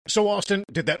So, Austin,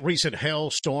 did that recent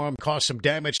hailstorm cause some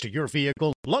damage to your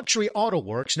vehicle? Luxury Auto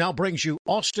Works now brings you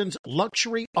Austin's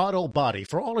luxury auto body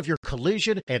for all of your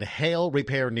collision and hail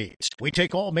repair needs. We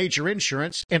take all major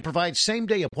insurance and provide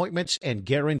same-day appointments and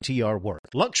guarantee our work.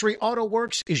 Luxury Auto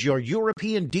Works is your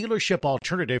European dealership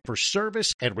alternative for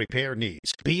service and repair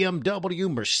needs. BMW,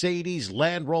 Mercedes,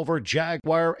 Land Rover,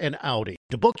 Jaguar, and Audi.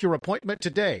 To book your appointment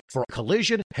today for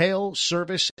collision, hail,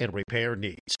 service, and repair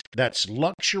needs. That's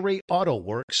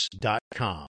LuxuryAutoWorks.com.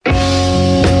 All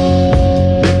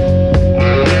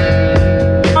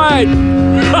right.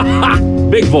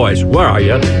 Big voice, where are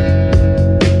you?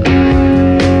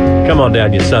 Come on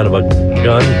down, you son of a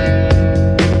gun.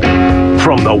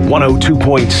 From the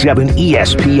 102.7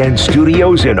 ESPN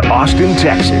studios in Austin,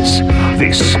 Texas,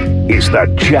 this is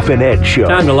the Jeff and Ed Show.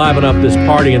 Time to liven up this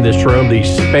party in this room, the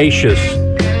spacious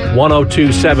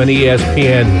 102.7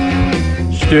 ESPN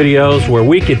studios, where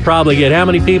we could probably get how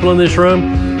many people in this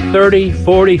room? 30,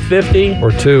 40, 50?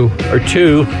 Or two.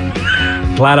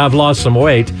 Glad I've lost some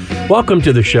weight. Welcome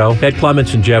to the show. Ed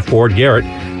Clements and Jeff Ward Garrett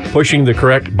pushing the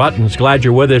correct buttons. Glad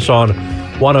you're with us on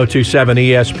 102.7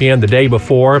 ESPN the day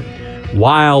before.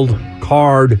 Wild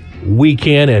card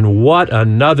weekend, and what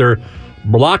another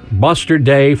blockbuster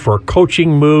day for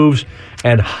coaching moves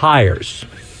and hires.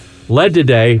 Led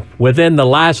today, within the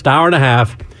last hour and a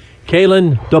half,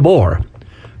 Kalen DeBoer.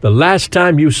 The last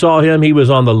time you saw him, he was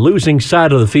on the losing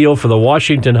side of the field for the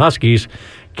Washington Huskies.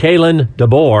 Kalen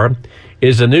DeBoer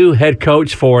is the new head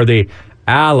coach for the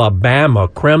Alabama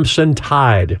Crimson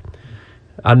Tide.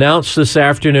 Announced this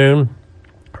afternoon.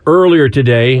 Earlier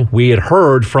today, we had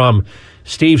heard from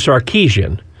Steve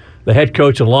Sarkisian, the head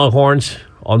coach of Longhorns,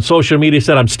 on social media,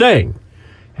 said, "I'm staying."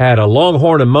 Had a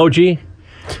Longhorn emoji.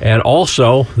 And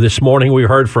also, this morning, we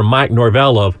heard from Mike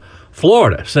Norvell of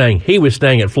Florida saying he was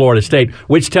staying at Florida State,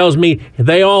 which tells me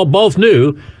they all both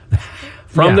knew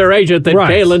from their agent that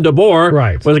Kalen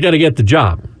DeBoer was going to get the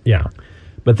job. Yeah.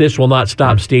 But this will not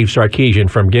stop Steve Sarkisian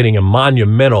from getting a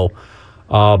monumental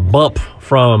bump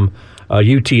from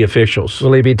UT officials.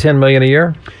 Will he be $10 million a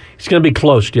year? He's going to be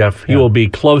close, Jeff. He will be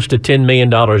close to $10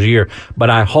 million a year. But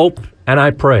I hope and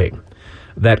I pray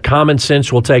that common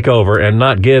sense will take over and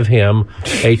not give him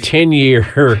a 10-year,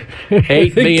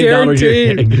 $8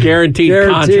 million guaranteed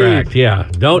contract. Yeah,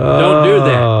 don't do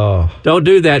that. Don't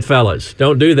do that, fellas.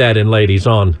 Don't do that, and ladies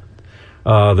on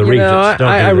the Regents.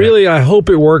 I hope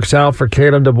it works out for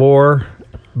Kalen DeBoer,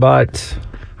 but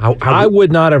I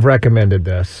would not have recommended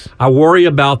this. I worry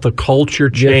about the culture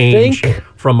change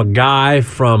from a guy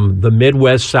from the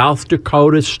Midwest, South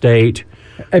Dakota State.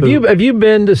 Have you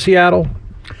been to Seattle?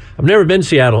 I've never been to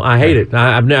Seattle. I hate it.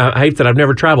 I hate that I've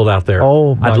never traveled out there.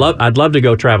 Oh, I'd love to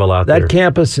go travel out there. That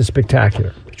campus is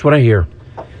spectacular. That's what I hear.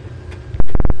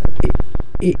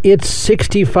 It's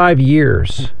 65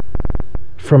 years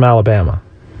from Alabama.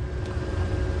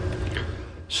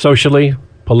 Socially,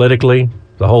 politically,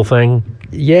 the whole thing.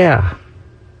 Yeah.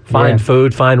 Fine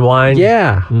food, fine wine.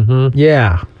 Yeah. Mm-hmm.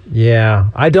 Yeah.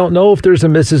 I don't know if there's a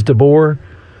Mrs. DeBoer.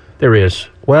 There is.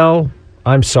 Well,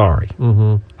 I'm sorry.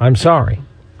 Mm-hmm. I'm sorry.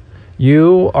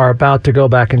 You are about to go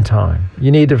back in time.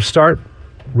 You need to start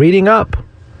reading up.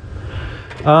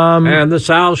 And the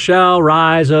South shall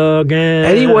rise again.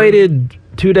 And he waited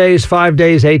 2 days, 5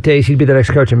 days, 8 days. He'd be the next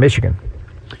coach in Michigan.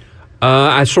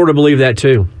 I sort of believe that,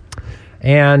 too.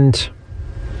 And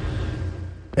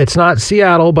it's not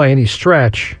Seattle by any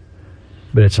stretch,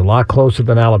 but it's a lot closer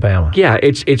than Alabama. Yeah,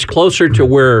 it's closer to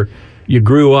where you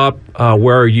grew up,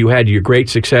 where you had your great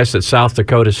success at South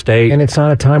Dakota State. And it's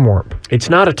not a time warp. It's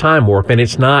not a time warp, and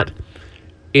it's not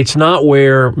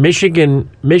where Michigan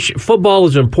football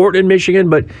is important in Michigan,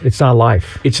 but it's not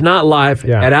life. It's not life.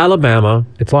 Yeah. At Alabama.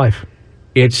 It's life.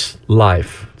 It's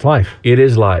life. It's life. It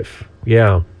is life.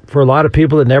 Yeah. For a lot of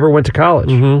people that never went to college.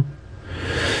 Mm-hmm.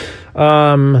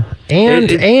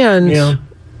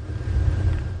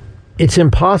 It's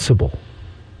impossible.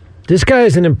 This guy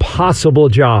has an impossible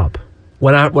job.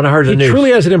 When I heard the news, he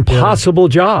truly has an impossible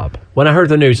job. When I heard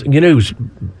the news, you know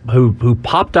who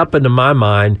popped up into my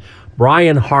mind?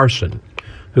 Brian Harsin,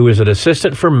 who is an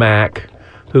assistant for Mac,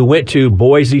 who went to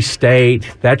Boise State.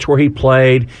 That's where he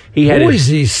played.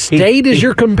 Boise State is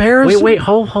your comparison? Wait,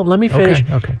 hold. Let me finish.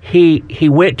 Okay. He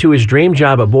went to his dream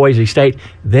job at Boise State.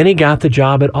 Then he got the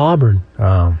job at Auburn.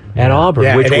 At Auburn,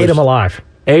 yeah, which it ate him alive.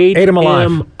 Ate him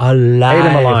alive.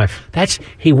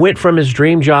 He went from his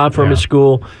dream job from his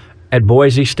school at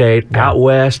Boise State, out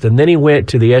west, and then he went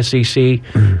to the SEC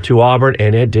to Auburn,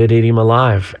 and it did eat him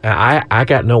alive. I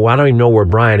don't even know where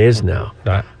Brian is now.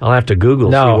 I'll have to Google.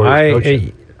 No, see where he's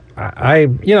coaching.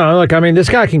 this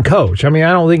guy can coach. I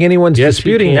don't think anyone's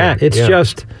disputing that. It's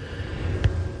just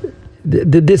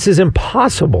This is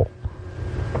impossible.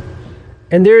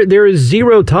 And there is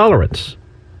zero tolerance.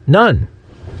 None.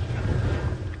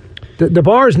 The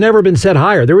bar has never been set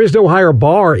higher. There is no higher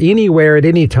bar anywhere at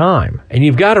any time. And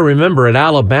you've got to remember at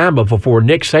Alabama, before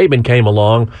Nick Saban came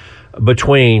along,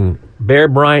 between Bear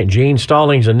Bryant, Gene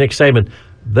Stallings, and Nick Saban,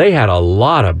 they had a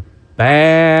lot of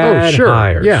bad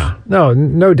hires. Yeah,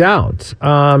 no doubt.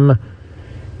 Only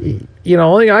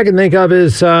thing I can think of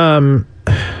is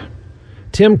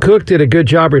Tim Cook did a good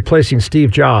job replacing Steve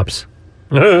Jobs.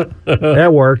 That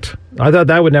worked. I thought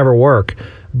that would never work.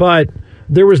 But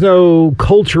there was no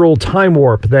cultural time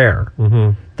warp there.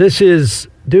 Mm-hmm. This is,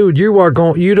 dude, you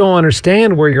don't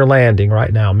understand where you're landing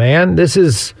right now, man.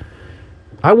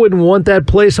 I wouldn't want that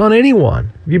place on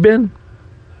anyone. Have you been?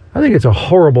 I think it's a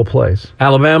horrible place.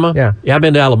 Alabama? Yeah. Yeah, I've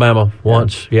been to Alabama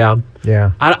once. Yeah.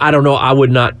 Yeah. I don't know. I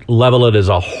would not level it as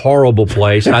a horrible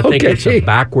place. I think it's a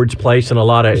backwards place in a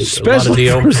lot of Especially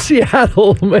deals. from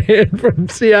Seattle, man. From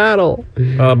Seattle.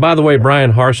 By the way,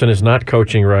 Brian Harsin is not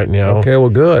coaching right now. Okay,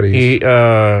 well, good.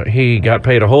 He got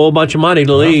paid a whole bunch of money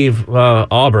to leave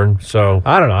Auburn. So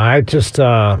I don't know. I just,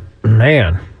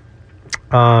 man,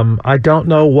 I don't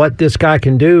know what this guy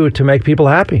can do to make people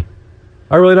happy.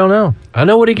 I really don't know. I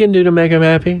know what he can do to make him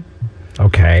happy.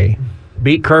 Okay.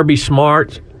 Beat Kirby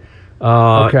Smart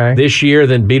this year,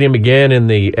 then beat him again in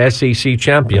the SEC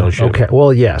championship. Okay,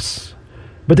 well, yes.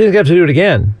 But then you have to do it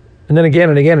again, and then again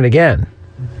and again and again.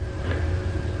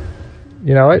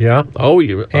 You know it? Yeah. Oh,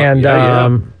 you. And,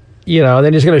 then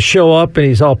he's going to show up, and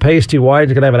he's all pasty white.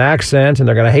 He's going to have an accent, and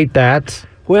they're going to hate that.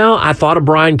 Well, I thought of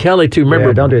Brian Kelly, too.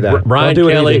 Remember, don't do that. Brian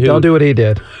Kelly, don't do what he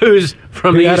did. Who's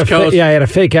from the East Coast. He had a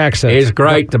fake accent. It's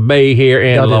great to be here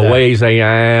in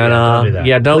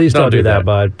Louisiana. Please don't do that,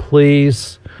 bud.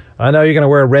 Please. I know you're going to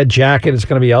wear a red jacket. It's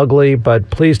going to be ugly, but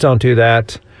please don't do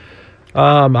that.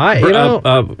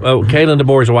 Kalen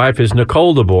DeBoer's wife is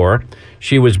Nicole DeBoer.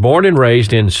 She was born and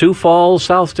raised in Sioux Falls,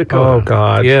 South Dakota. Oh,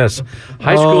 God. Yes.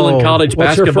 High school and college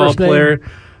basketball player.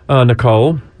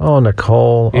 Nicole. Oh,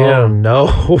 Nicole. Yeah. Oh, no.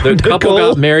 The couple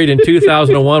got married in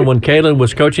 2001 when Kalen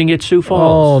was coaching at Sioux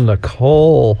Falls. Oh,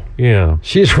 Nicole. Yeah.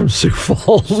 She's from Sioux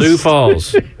Falls. Sioux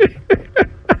Falls.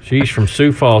 She's from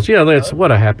Sioux Falls. Yeah,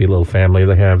 what a happy little family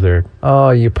they have there. Oh,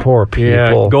 you poor people.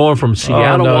 Yeah, going from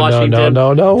Seattle, Washington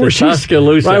to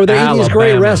Tuscaloosa, right, they eat these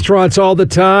great restaurants all the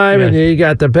time, and you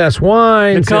got the best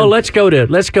wines. Nicole, let's go to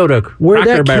where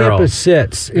Cracker that Barrel. Campus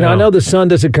sits. I know the sun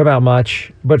doesn't come out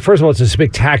much, but first of all, it's a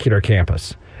spectacular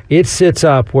campus. It sits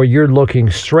up where you're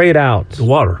looking straight out the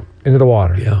water into the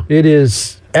water. Yeah, it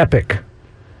is epic.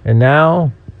 And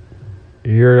now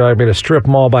you're going to strip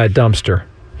mall by a dumpster.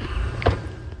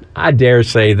 I dare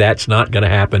say that's not going to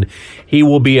happen. He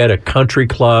will be at a country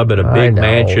club at a big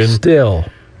mansion. Still.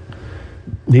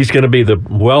 He's going to be the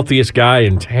wealthiest guy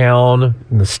in town.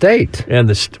 In the state. And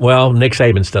Nick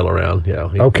Saban's still around. Yeah.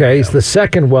 He's the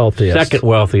second wealthiest. Second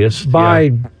wealthiest.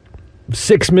 By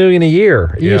 $6 million a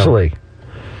year, easily.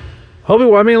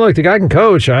 Look, the guy can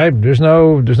coach. There's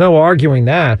no arguing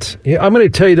that. I'm going to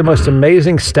tell you the most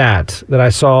amazing stat that I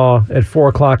saw at 4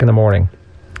 o'clock in the morning.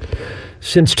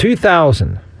 Since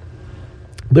 2000,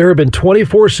 there have been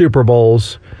 24 Super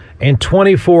Bowls and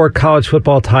 24 college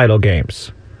football title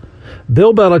games.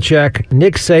 Bill Belichick,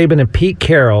 Nick Saban, and Pete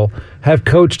Carroll have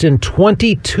coached in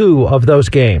 22 of those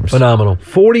games. Phenomenal.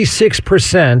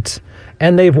 46%,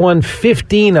 and they've won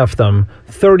 15 of them,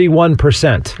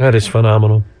 31%. That is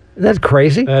phenomenal. That's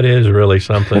crazy. That is really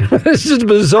something. This is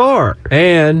bizarre.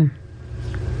 And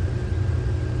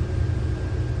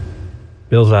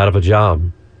Bill's out of a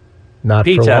job. Not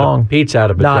for long. Pete's out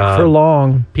of a job. Not for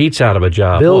long. Pete's out of a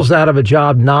job. Bill's out of a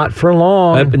job. Not for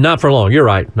long. Not for long. You're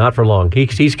right. Not for long.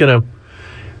 He's going to...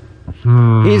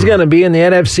 He's going to be in the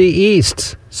NFC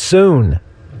East soon.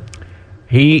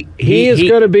 He is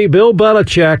going to be Bill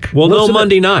Belichick. We'll know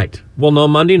Monday night.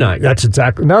 That's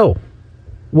exactly... No.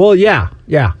 Well, yeah.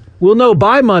 We'll know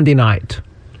by Monday night.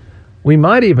 We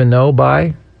might even know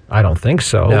by... I don't think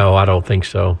so. No, I don't think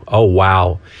so. Oh,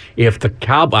 wow. If the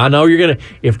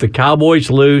Cowboys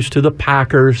lose to the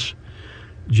Packers,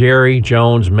 Jerry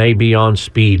Jones may be on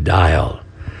speed dial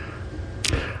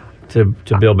to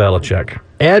Bill Belichick.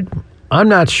 Ed, I'm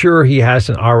not sure he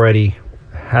hasn't already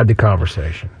had the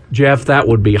conversation. Jeff, that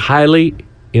would be highly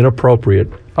inappropriate.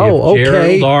 Oh, okay.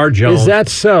 Gerald R. Jones. Is that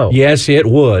so? Yes, it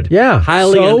would. Yeah.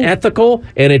 Highly unethical,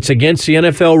 and it's against the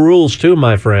NFL rules, too,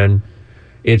 my friend.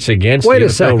 It's against the NFL rules. Wait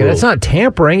a second. It's not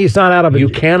tampering. He's not out of it. You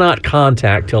cannot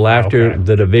contact till after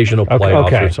the divisional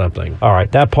playoffs or something. All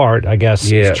right. That part, I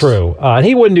guess, is true.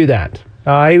 He wouldn't do that.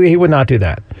 He would not do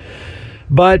that.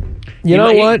 But you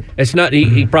know what? It's not.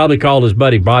 He probably called his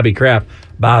buddy Bobby Kraft,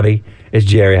 Bobby, It's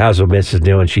Jerry. How's the missus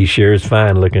doing? She sure is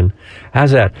fine looking.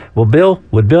 How's that? Well,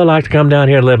 would Bill like to come down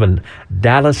here and live in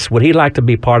Dallas? Would he like to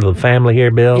be part of the family here,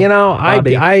 Bill? You know, I had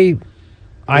the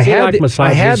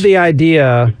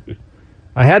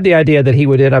idea that he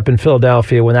would end up in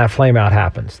Philadelphia when that flameout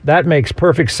happens. That makes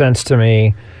perfect sense to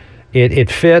me.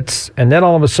 It fits. And then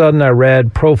all of a sudden I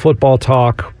read Pro Football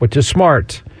Talk, which is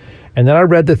smart. And then I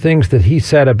read the things that he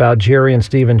said about Jerry and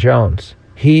Stephen Jones.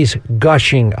 He's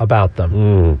gushing about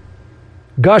them.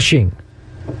 Gushing.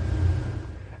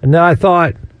 And then I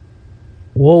thought,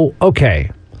 well, okay.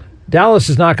 Dallas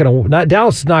is going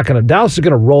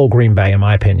to roll Green Bay, in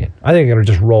my opinion. I think they're going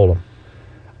to just roll them.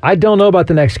 I don't know about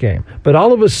the next game. But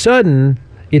all of a sudden,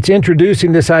 it's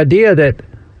introducing this idea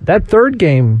that third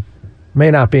game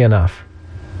may not be enough.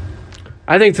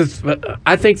 I think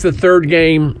the third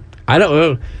game, I don't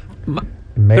know.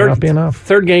 May not be enough.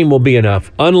 Third game will be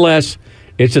enough, unless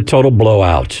it's a total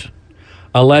blowout.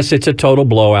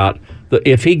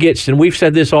 If he gets, and we've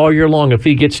said this all year long, if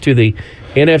he gets to the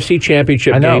NFC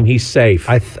Championship game, he's safe.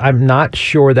 I'm not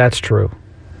sure that's true.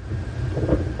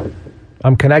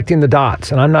 I'm connecting the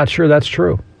dots, and I'm not sure that's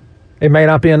true. It may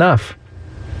not be enough.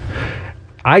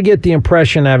 I get the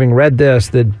impression, having read this,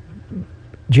 that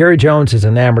Jerry Jones is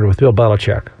enamored with Bill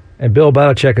Belichick, and Bill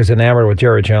Belichick is enamored with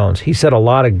Jerry Jones. He said a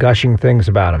lot of gushing things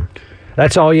about him.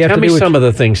 That's all you have to do. Tell me some of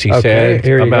the things he said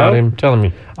about him. Tell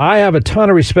me. I have a ton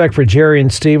of respect for Jerry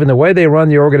and Steve and the way they run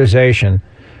the organization.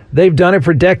 They've done it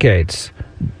for decades.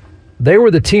 They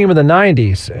were the team of the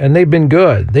 90s, and they've been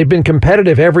good. They've been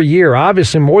competitive every year,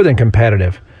 obviously more than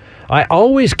competitive. I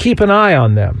always keep an eye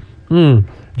on them.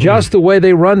 Just the way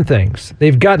they run things.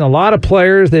 They've gotten a lot of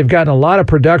players. They've gotten a lot of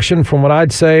production from what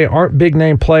I'd say aren't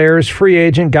big-name players, free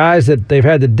agent guys that they've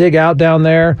had to dig out down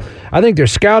there. I think their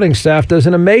scouting staff does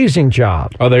an amazing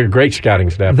job. Oh, they're a great scouting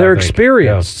staff. They're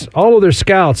experienced. Yeah. All of their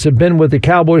scouts have been with the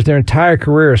Cowboys their entire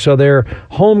career, so they're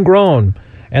homegrown,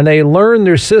 and they learn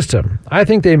their system. I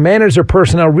think they manage their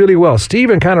personnel really well.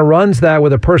 Steven kind of runs that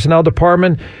with a personnel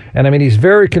department, and, he's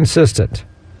very consistent.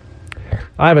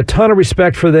 I have a ton of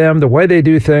respect for them, the way they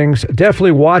do things.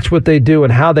 Definitely watch what they do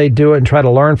and how they do it and try to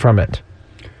learn from it.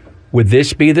 Would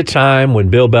this be the time when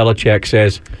Bill Belichick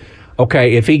says,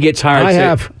 okay, if he gets hired...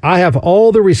 I have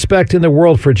all the respect in the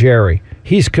world for Jerry.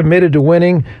 He's committed to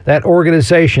winning. That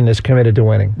organization is committed to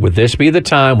winning. Would this be the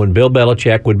time when Bill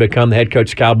Belichick would become the head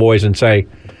coach of the Cowboys and say,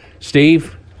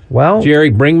 Steve, Jerry,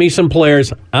 bring me some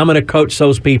players. I'm going to coach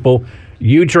those people.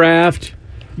 You draft...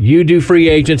 You do free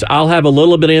agents. I'll have a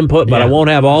little bit of input, but I won't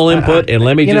have all input, and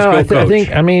let me just go coach. I think,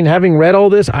 having read all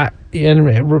this,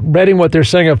 and reading what they're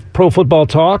saying of Pro Football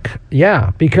Talk,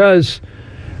 because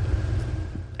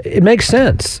it makes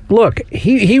sense. Look,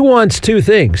 he wants two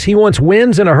things. He wants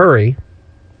wins in a hurry,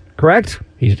 correct?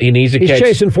 He's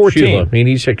chasing 14. He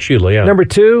needs Shula, yeah. Number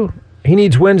two, he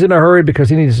needs wins in a hurry because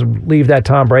he needs to leave that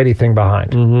Tom Brady thing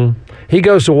behind. Mm-hmm. He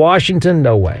goes to Washington,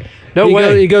 no way. No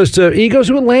way. He goes to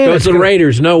Atlanta. Goes to the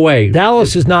Raiders, no way.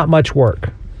 Dallas is not much work.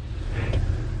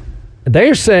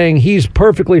 They're saying he's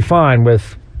perfectly fine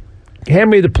with hand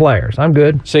me the players. I'm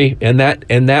good. See, and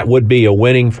that would be a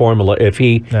winning formula if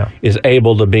he is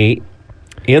able to be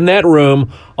in that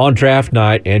room on draft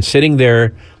night and sitting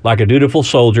there like a dutiful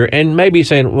soldier and maybe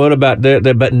saying, what about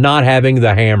but not having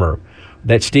the hammer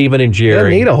that Stephen and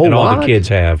Jerry and all the kids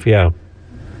have. Yeah.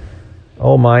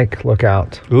 Oh, Mike, look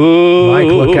out. Ooh. Mike,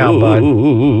 look out, bud.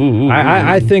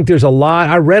 I think there's a lot.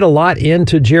 I read a lot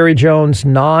into Jerry Jones'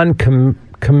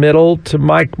 non-committal to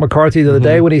Mike McCarthy the other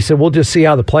day when he said, we'll just see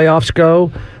how the playoffs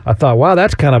go. I thought, wow,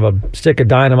 that's kind of a stick of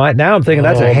dynamite. Now I'm thinking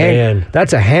that's a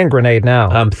hand grenade now.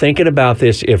 I'm thinking about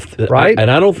this right?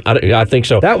 I think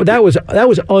so. That was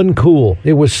uncool.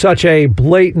 It was such a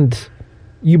blatant,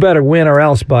 you better win or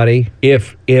else, buddy.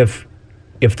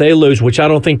 If they lose, which I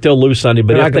don't think they'll lose Sunday,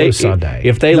 but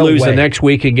if they lose the next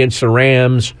week against the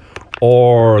Rams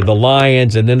or the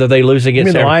Lions, and then they lose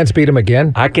against the Lions beat them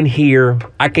again? I can hear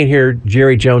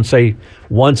Jerry Jones say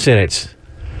one sentence.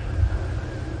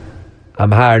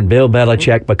 I'm hiring Bill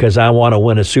Belichick because I want to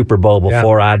win a Super Bowl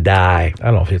before I die. I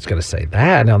don't know if he's going to say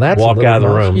that. Now that's walk out of the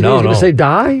room. You think he's going to say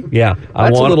die? Yeah,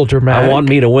 that's a little dramatic. I want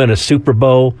me to win a Super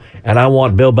Bowl, and I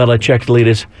want Bill Belichick to lead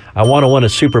us. I want to win a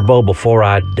Super Bowl before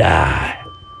I die.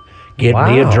 Get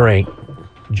me a drink.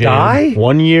 Jim. Die?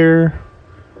 1 year,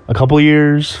 a couple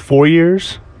years, 4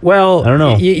 years. Well, I don't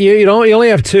know. You only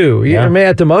have two. I mean,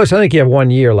 at the most, I think you have 1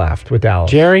 year left with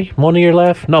Dallas. Jerry, 1 year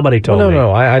left? Nobody told me.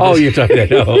 No. You're talking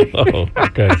about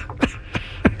okay.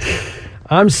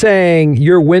 I'm saying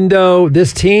your window,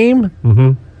 this team,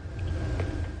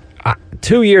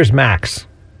 2 years max.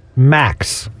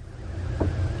 Max.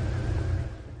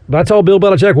 That's all Bill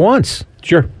Belichick wants.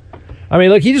 Sure. I mean,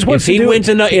 look, he just wants if he to do wins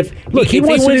if he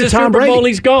wins the Super Bowl,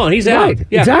 he's gone. He's out. Right,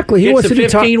 exactly. He wants to do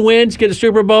 15 wins, get a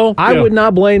Super Bowl. I would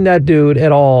not blame that dude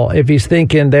at all if he's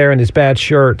thinking there in his bad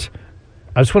shirt,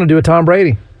 I just want to do a Tom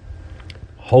Brady.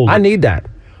 I need that.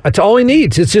 That's all he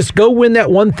needs. It's just go win that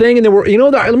one thing. And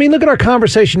then I mean, look at our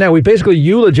conversation now. We basically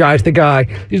eulogized the guy.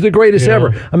 He's the greatest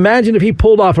ever. Imagine if he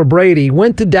pulled off a Brady,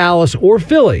 went to Dallas or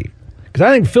Philly, because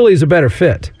I think Philly's a better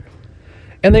fit,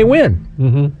 and they win.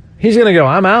 Mm-hmm. He's going to go,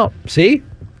 I'm out. See?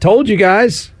 Told you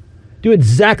guys. Do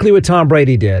exactly what Tom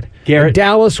Brady did. Garrett. And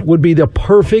Dallas would be the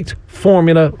perfect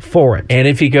formula for it. And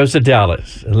if he goes to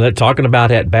Dallas, and talking about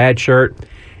that bad shirt,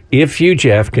 if you,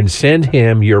 Jeff, can send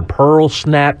him your pearl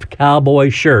snap cowboy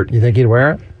shirt. You think he'd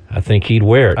wear it? I think he'd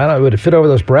wear it. I don't know. Would it fit over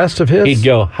those breasts of his? He'd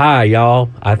go, hi, y'all.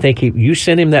 I think you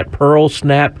send him that pearl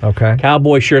snap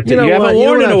cowboy shirt that you haven't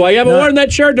worn in a while. You haven't worn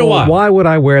that shirt in a while. Why would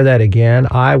I wear that again?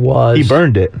 He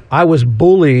burned it. I was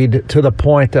bullied to the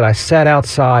point that I sat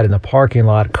outside in the parking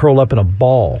lot, curled up in a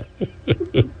ball.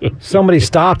 Somebody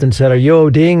stopped and said, are you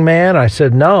ODing, man? I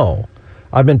said, no.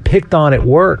 I've been picked on at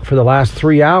work for the last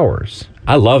 3 hours.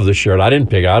 I love the shirt. I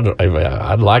didn't pick it.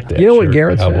 I'd like that. You know shirt. what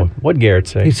Garrett said? What Garrett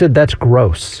said? He said, that's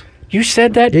gross. You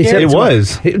said that, He Garrett? said It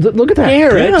was. Look at that.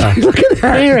 Garrett. Yeah, look at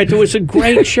that. Garrett, it was a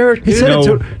great shirt. He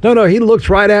said no, he looked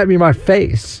right at me in my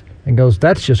face and goes,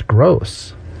 that's just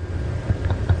gross.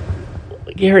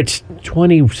 Garrett's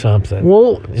 20-something.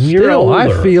 Well, and you're still, older. I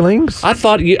have feelings. I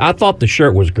thought the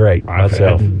shirt was great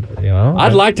myself.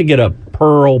 I'd like to get a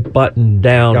pearl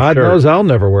button-down God shirt. knows I'll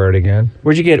never wear it again.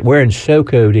 Where'd you get it? Where in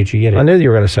SoCo did you get it? I knew you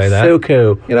were going to say that.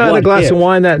 SoCo. I had a glass of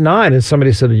wine that night, and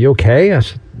somebody said, are you okay? I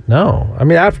said, no. I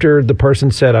mean, after the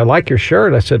person said, I like your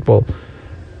shirt, I said, well,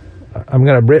 I'm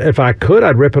going to, if I could,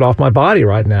 I'd rip it off my body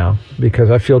right now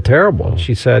because I feel terrible. And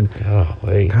she said,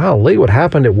 golly, what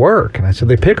happened at work? And I said,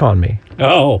 they pick on me.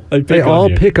 Oh, they all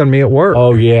pick on me at work.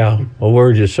 Oh, yeah. Well,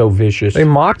 we're just so vicious. They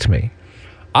mocked me.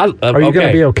 Are you okay. going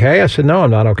to be okay? I said, no,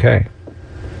 I'm not okay.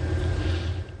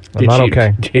 I'm not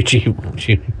okay. Did she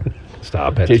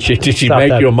Stop it. Did she Stop make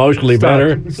that. you emotionally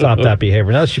better? Stop that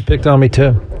behavior. No, she picked on me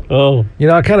too. Oh.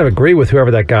 I kind of agree with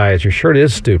whoever that guy is. Your shirt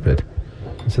is stupid.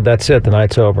 I said, that's it. The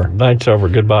night's over. Night's over.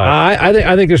 Goodbye. I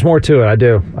think there's more to it. I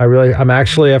do.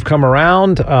 I've come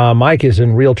around. Mike is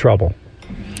in real trouble.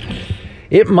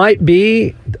 It might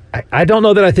be, I don't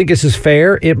know that I think this is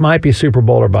fair. It might be Super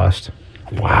Bowl or bust.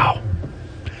 Wow.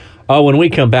 Oh, when we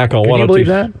come back on 102. Can you believe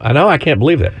that? I know. I can't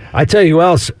believe that. I tell you who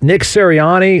else. Nick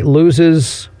Sirianni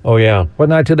loses. Oh, yeah. What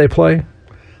night did they play?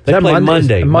 They play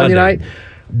Monday. Monday night.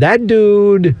 That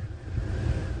dude,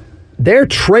 they're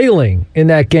trailing in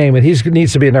that game, and he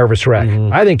needs to be a nervous wreck.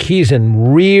 Mm-hmm. I think he's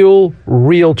in real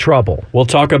trouble. We'll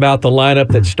talk about the lineup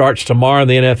that starts tomorrow in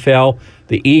the NFL.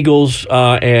 The Eagles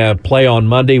play on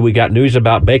Monday. We got news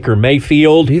about Baker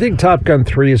Mayfield. Do you think Top Gun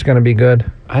 3 is going to be good?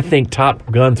 I think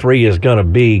Top Gun 3 is going to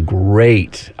be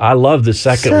great. I love the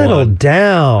second one. Settle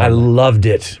down. I loved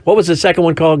it. What was the second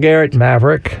one called, Garrett?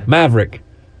 Maverick.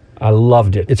 I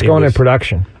loved it. It's going in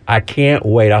production. I can't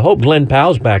wait. I hope Glenn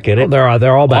Powell's back in it. Oh,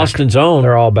 they're all back. Austin's own.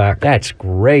 They're all back. That's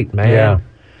great, man. Yeah.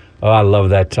 Oh, I love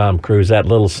that Tom Cruise, that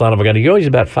little son of a gun. He's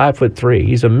about 5'3".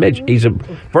 He's a midget. He's a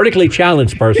vertically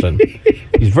challenged person.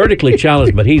 He's vertically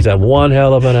challenged, but he's a one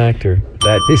hell of an actor.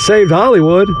 He saved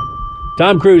Hollywood.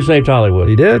 Tom Cruise saved Hollywood.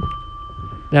 He did.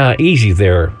 Now, easy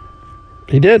there.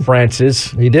 He did. Francis.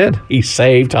 He did. He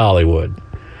saved Hollywood.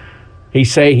 He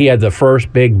had the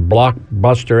first big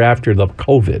blockbuster after the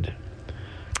COVID.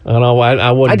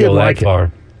 I wouldn't go that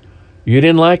far. You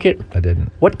didn't like it? I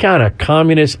didn't. What kind of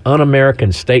communist,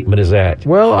 un-American statement is that?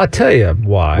 Well, I'll tell you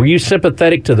why. Were you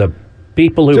sympathetic to the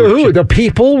people who... To who? The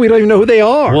people? We don't even know who they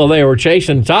are. Well, they were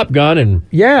chasing Top Gun and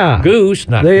Goose.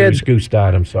 Not Goose. Goose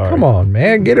died, I'm sorry. Come on,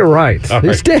 man. Get it right.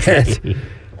 He's dead.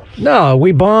 No,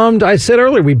 we bombed... I said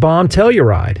earlier, we bombed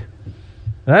Telluride.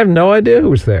 And I have no idea who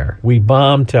was there. We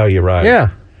bombed Telluride. Yeah.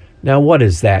 Now, what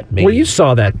does that mean? Well, you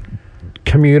saw that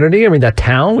community, that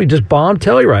town. We just bombed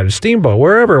Telluride, a steamboat,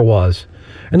 wherever it was.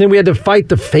 And then we had to fight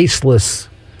the faceless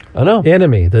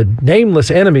enemy, the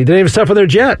nameless enemy. They didn't even stuff on their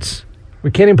jets.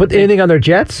 We can't even put anything on their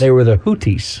jets. They were the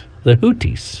Houthis. The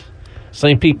Houthis.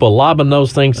 Same people lobbing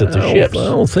those things at the ships. I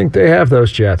don't think they have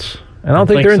those jets. I don't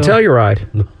think they're in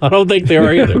Telluride. I don't think they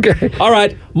are either. Okay. All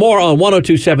right. More on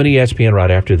 102.7 ESPN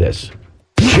right after this.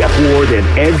 Jeff Ward and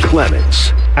Ed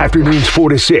Clements. Afternoons 4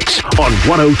 to 6 on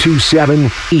 102.7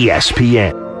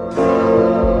 ESPN.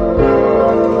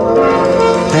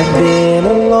 I've been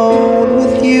alone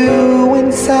with you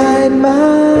inside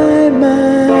my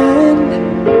mind.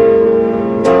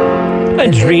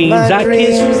 And dreams I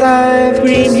kiss,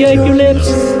 dreams your lips.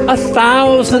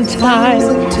 1,000 times,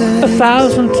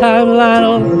 1,000 times,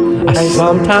 Lionel. I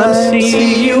sometimes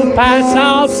see you pass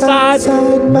outside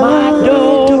my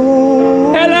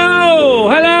door. Hello,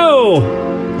 hello.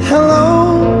 Hello.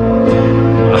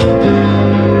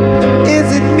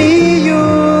 Is it me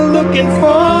you're looking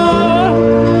for?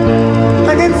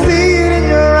 I can see it in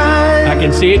your eyes. I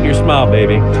can see it in your smile,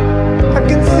 baby. I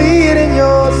can see it in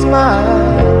your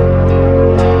smile.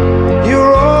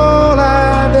 You're all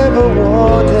I've ever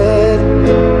wanted.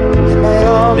 In my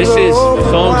arms. This is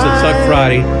Songs That Suck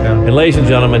Friday. And ladies and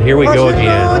gentlemen, here we go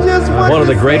again. One of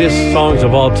the greatest songs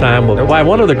of all time. Why,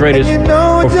 one of the greatest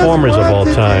performers of all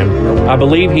time. I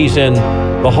believe he's in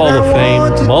the Hall of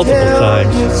Fame multiple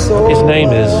times. His name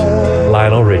is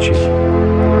Lionel Richie.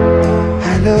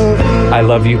 I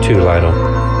love you too, Lionel.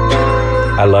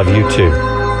 I love you too.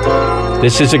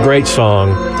 This is a great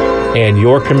song, and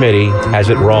your committee has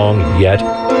it wrong yet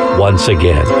once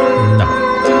again. No.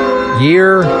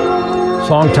 Year,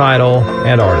 song title,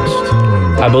 and artist.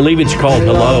 I believe it's called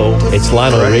Hello. It's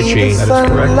Lionel Richie. That is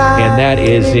correct. And that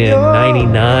is in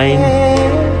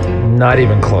 99. Not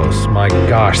even close. My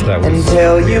gosh, that And was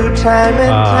tell you time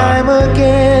and time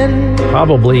again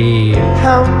probably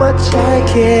how much I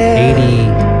care.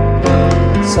 80.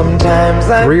 Sometimes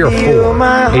I 3 or feel 4.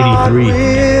 my heart 83.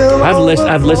 will I've listened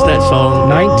to that song.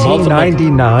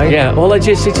 1999. Yeah, well, it's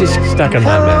just stuck in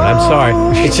my mind. I'm sorry.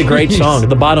 It's a great song.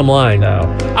 The bottom line.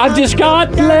 No. I've just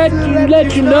got to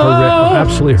let you know.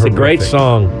 Absolutely It's a great horrific.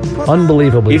 song.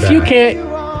 Unbelievably If bad. you can't,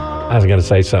 I was going to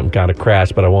say something kind of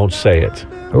crass, but I won't say it.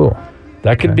 Oh.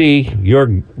 That could be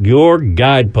your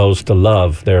guidepost to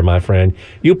love there, my friend.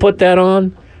 You put that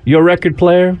on your record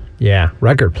player. Yeah,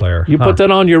 record player. You put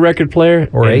that on your record player.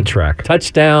 Or and 8-track.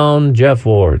 Touchdown, Jeff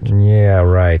Ward. Yeah,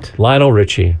 right. Lionel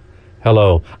Richie.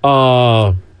 Hello.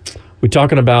 We're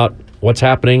talking about what's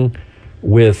happening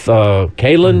with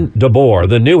Kalen DeBoer,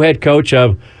 the new head coach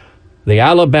of the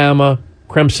Alabama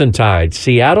Crimson Tide.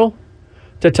 Seattle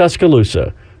to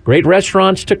Tuscaloosa. Great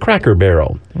restaurants to Cracker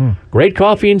Barrel. Great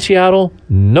coffee in Seattle.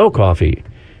 No coffee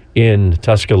in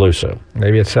Tuscaloosa.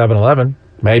 Maybe it's 7-Eleven.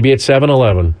 Maybe it's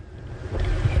 7-Eleven.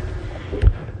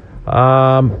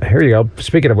 Here you go.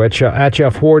 Speaking of which, at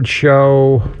Jeff Ward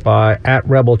Show by at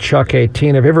Rebel Chuck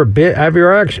 18. Have you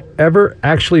ever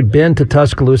actually been to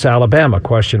Tuscaloosa, Alabama? ?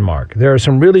 There are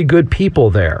some really good people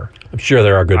there. I'm sure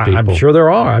there are good people. I'm sure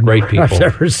there are. Great people. I've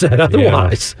never said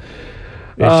otherwise.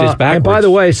 It's just backwards. And by the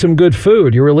way, some good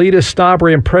food. Your elitist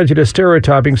snobbery and prejudice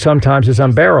stereotyping sometimes is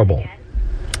unbearable.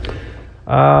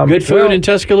 Good food in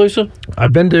Tuscaloosa?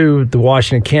 I've been to the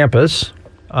Washington campus,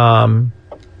 and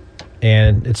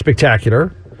it's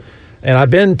spectacular. And I've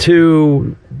been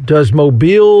to, does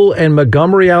Mobile and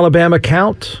Montgomery, Alabama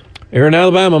count? You're in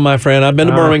Alabama, my friend. I've been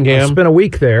to I Birmingham. spent a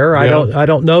week there. Yeah. I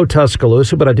don't know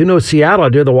Tuscaloosa, but I do know Seattle. I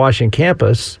do the Washington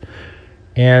campus,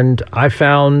 and I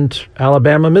found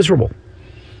Alabama miserable.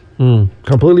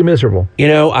 Completely miserable. You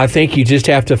know, I think you just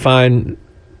have to find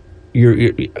your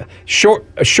short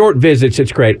visits.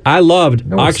 It's great. I loved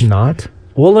No, it's not.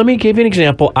 Well, let me give you an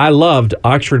example. I loved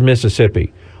Oxford,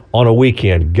 Mississippi on a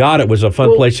weekend. God, it was a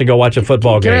fun place to go watch a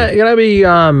football game. Can I be?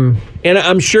 And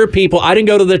I'm sure people, I didn't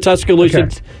go to the Tuscaloosa,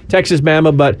 Okay. Texas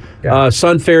Bama, but Yeah.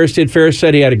 son Ferris did. Ferris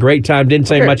said he had a great time. Didn't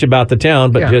say Okay. much about the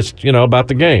town, but Yeah. just, about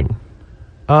the game.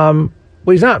 Well,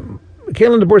 he's not.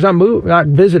 Kalen DeBoer's not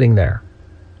visiting there.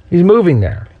 He's moving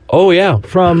there Oh, yeah.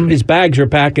 From- his bags are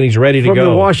packed and he's ready to from go.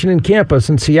 the Washington campus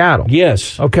in Seattle.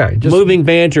 Yes. Okay, just- Moving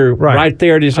vans are right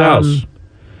there at his house.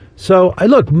 So,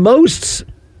 look, most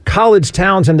college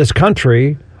towns in this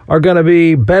country are going to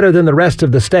be better than the rest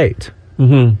of the state.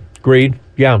 Agreed.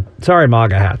 Yeah. Sorry,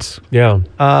 MAGA hats. Yeah.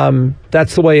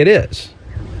 That's the way it is.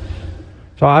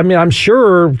 So, I mean, I'm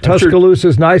sure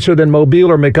Tuscaloosa's nicer than Mobile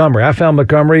or Montgomery. I found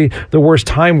Montgomery the worst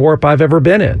time warp I've ever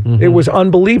been in. It was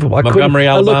unbelievable. Montgomery,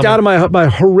 I looked Alabama. out of my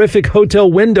horrific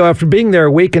hotel window after being there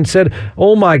a week and said,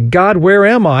 oh, my God, where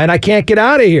am I? And I can't get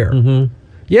out of here.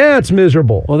 Yeah, it's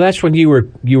miserable. Well, that's when you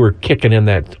were kicking in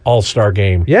that all-star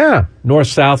game. Yeah, North,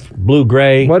 south, blue,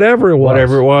 gray. whatever it was.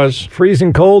 Whatever it was.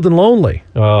 Freezing cold and lonely.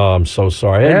 Oh, I'm so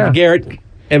sorry. Yeah. And Garrett,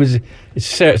 it's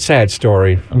a sad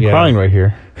story. I'm crying right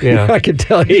here. Yeah. I can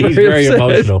tell you. He's very upset.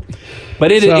 emotional.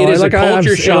 But it is a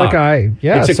culture shock.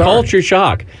 It's a culture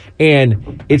shock.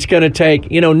 And it's going to take,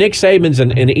 Nick Saban's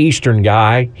an Eastern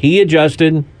guy. He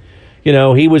adjusted.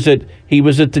 He was at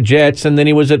the Jets, and then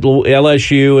he was at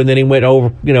LSU, and then he went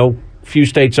over, a few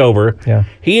states over. Yeah.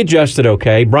 He adjusted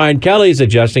okay. Brian Kelly's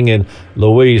adjusting in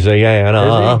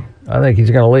Louisiana. I think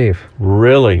he's going to leave.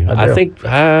 Really? I do. think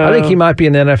I think he might be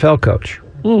an NFL coach.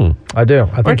 I do.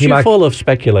 I think Aren't he you might. full of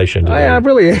speculation today? I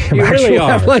really am. You Actually, really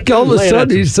I have are. like all of a Laying out sudden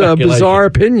some these speculation. bizarre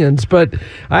opinions. But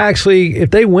I actually,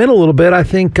 if they win a little bit, I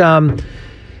think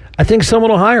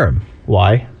someone will hire him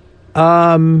Why?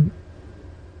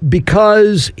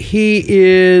 because he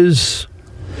is.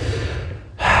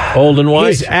 Old and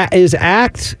white. His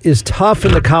act is tough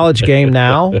in the college game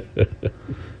now.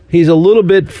 He's a little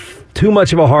bit too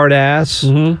much of a hard ass, a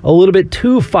little bit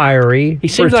too fiery. He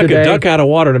seems for like today. a duck out of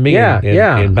water to me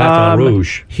in Baton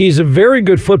Rouge. He's a very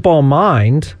good football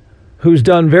mind who's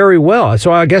done very well.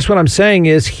 So I guess what I'm saying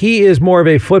is he is more of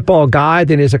a football guy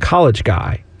than he is a college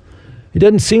guy. He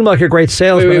doesn't seem like a great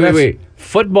salesman. Wait.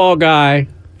 Football guy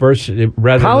versus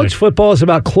rather College than football is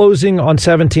about closing on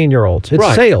 17-year-olds. It's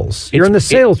Right. sales. You're in the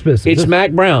sales business. It's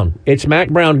Mac Brown. It's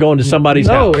Mac Brown going to somebody's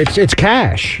No, house. it's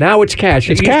cash. Now it's cash.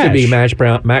 It It's used to be cash.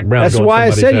 Mac Brown. That's going why I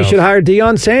to said somebody's you house. should hire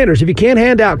Deion Sanders. If you can't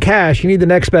hand out cash, you need the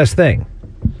next best thing.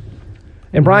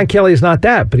 And Brian Kelly is not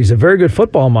that, but he's a very good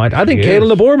football mind. I think He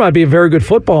Kalen is. DeBoer might be a very good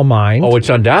football mind. Oh, it's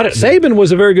undoubted. Saban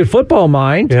was a very good football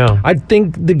mind. Yeah. I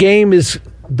think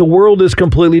the world is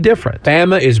completely different.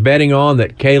 Bama is betting on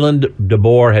that Kalen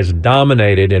DeBoer has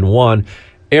dominated and won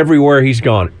everywhere he's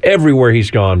gone. Everywhere he's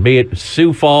gone, be it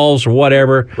Sioux Falls or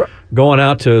whatever, going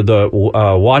out to the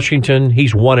Washington,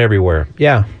 he's won everywhere.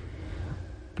 Yeah.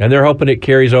 And they're hoping it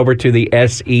carries over to the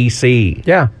SEC,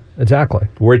 Yeah, exactly.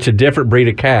 where it's a different breed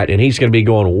of cat, and he's going to be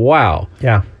going, wow,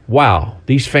 Yeah. wow,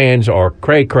 these fans are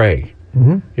cray-cray.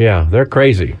 Mm-hmm. Yeah, they're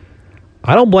crazy.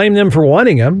 I don't blame them for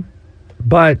wanting him,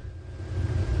 but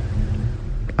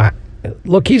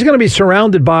look, he's going to be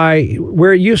surrounded by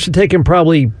where it used to take him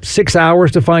probably 6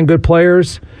 hours to find good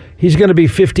players. He's going to be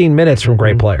 15 minutes from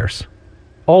great players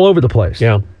all over the place.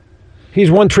 Yeah. He's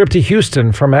one trip to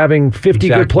Houston from having 50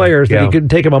 good Exactly. players that Yeah. he could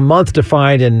take him a month to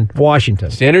find in Washington.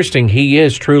 It's interesting. He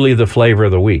is truly the flavor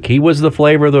of the week. He was the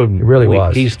flavor of the week. really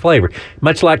was. He's flavor.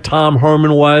 Much like Tom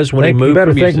Herman was when he moved You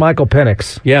better from thank Houston. Michael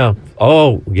Penix. Yeah.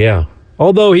 Oh, yeah.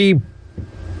 Although he,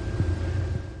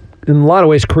 in a lot of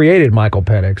ways, created Michael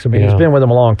Penix. I mean, he's Yeah. been with him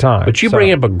a long time. But you so.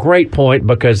 bring up a great point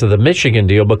because of the Michigan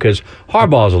deal, because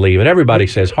Harbaugh's leaving. Everybody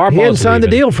says Harbaugh's He hadn't signed the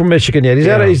leaving. deal for Michigan yet.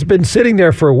 Yeah. He's been sitting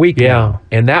there for a week Yeah. now.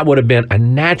 And that would have been a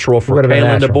natural for Would have been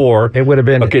Kalen natural. DeBoer. It would have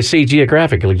been- Because, see,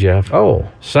 geographically, Jeff, Oh,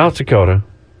 South Dakota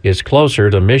is closer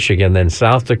to Michigan than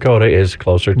South Dakota is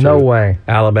closer to No way.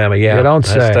 Alabama. Yeah. You don't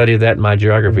I say. studied that in my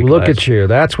geography look class. at you.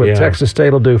 That's what Yeah. Texas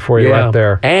State will do for you right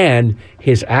there. And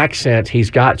his accent, he's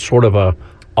got sort of a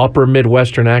upper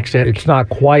Midwestern accent. It's not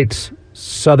quite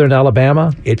Southern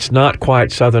Alabama. It's not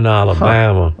quite Southern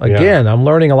Alabama. Yeah. Again, I'm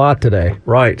learning a lot today.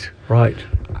 Right.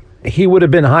 He would have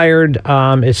been hired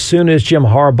as soon as Jim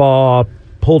Harbaugh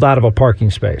pulled out of a parking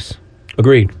space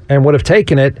Agreed. and would have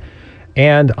taken it.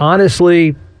 And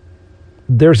honestly,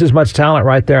 there's as much talent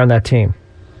right there on that team.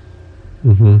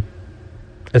 Mm-hmm.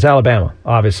 It's Alabama,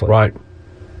 obviously. Right.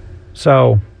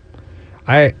 So,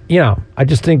 I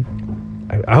just think,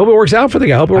 I hope it works out for the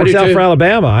guy. I hope it works do out too. for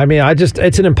Alabama. I mean,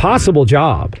 it's an impossible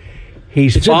job.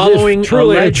 He's It's following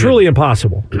truly, a legend. truly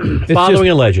impossible. It's Following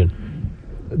a legend.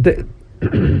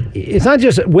 it's not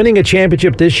just winning a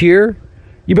championship this year.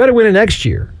 You better win it next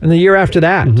year and the year after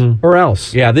that, or else.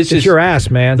 Mm-hmm. Yeah, this it's is your ass,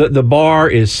 man. The bar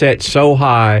is set so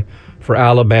high for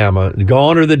Alabama.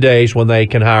 Gone are the days when they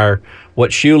can hire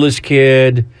Shula's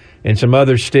kid and some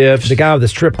other stiffs. The guy with the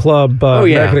strip club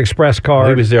American Express card.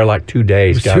 He was there like 2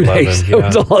 days. God 2 love days. him. It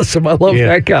was awesome. I love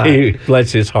that guy. He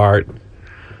bless his heart.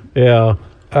 Yeah.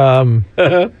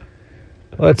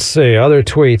 Let's see other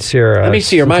tweets here. Let me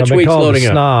see. Are my since I've been tweets called a loading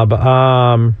up? snob.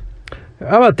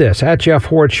 How about this? At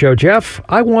Jeff Ward Show. Jeff,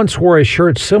 I once wore a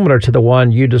shirt similar to the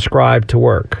one you described to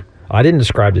work. I didn't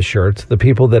describe the shirt. The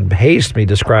people that hazed me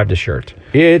described the shirt.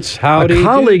 It's howdy. A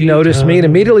colleague noticed me and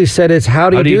immediately said it's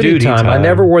howdy doody time. I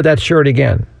never wore that shirt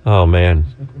again. Oh, man.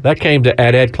 That came to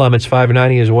at Ed Clements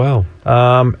 590 as well.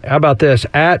 How about this?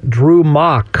 At Drew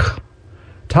Mock.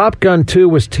 Top Gun 2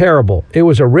 was terrible. It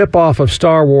was a ripoff of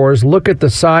Star Wars. Look at the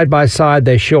side-by-side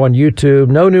they show on YouTube.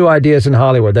 No new ideas in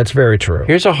Hollywood. That's very true.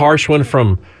 Here's a harsh one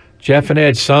from Jeff and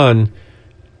Ed's son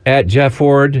at Jeff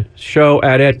Ward Show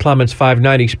at Ed Clements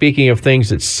 590. Speaking of things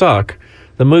that suck,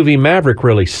 the movie Maverick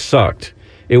really sucked.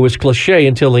 It was cliche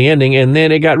until the ending, and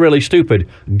then it got really stupid.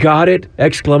 Got it?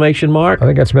 Exclamation mark. I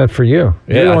think that's meant for you.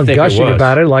 Yeah, You're the I one think it gushing was.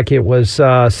 about it like it was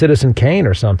Citizen Kane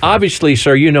or something. Obviously,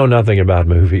 sir, you know nothing about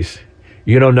movies.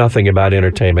 You know nothing about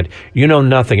entertainment. You know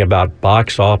nothing about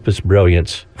box office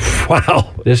brilliance.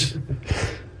 Wow. This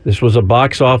was a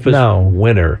box office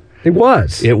winner. It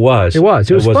was. It was. It was.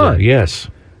 It was fun. Yes.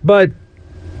 But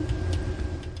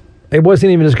it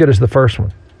wasn't even as good as the first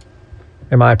one,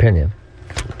 in my opinion.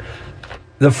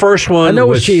 The first one I know it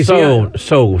was was cheesy,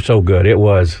 so good. It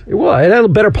was. It was. It had a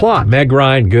better plot. Meg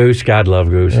Ryan, Goose. God love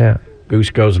Goose. Yeah. Goose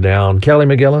goes down. Kelly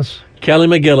McGillis. Kelly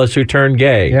McGillis, who turned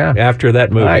gay after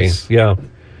that movie. Nice. Yeah.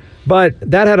 But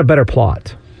that had a better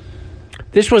plot.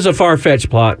 This was a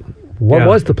far-fetched plot. What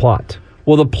was the plot?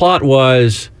 Well, the plot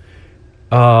was...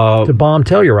 to bomb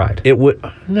Telluride.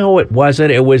 No, it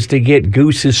wasn't. It was to get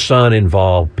Goose's son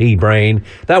involved, P-Brain.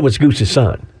 That was Goose's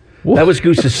son. That was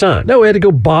Goose's son. No, we had to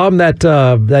go bomb that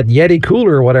Yeti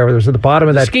cooler or whatever that was at the bottom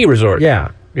of that ski resort.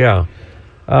 Yeah. Yeah.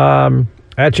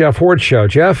 At Jeff Ford Show.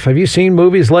 Jeff, have you seen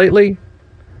movies lately?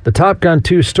 The Top Gun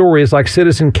 2 story is like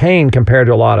Citizen Kane compared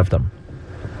to a lot of them.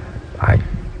 I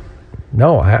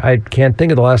can't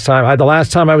think of the last time. The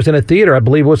last time I was in a theater, I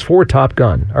believe it was for Top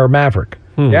Gun or Maverick.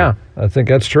 Yeah, I think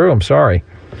that's true. I'm sorry.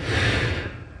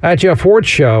 At Jeff Ford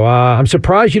Show, I'm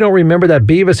surprised you don't remember that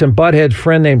Beavis and Butthead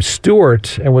friend named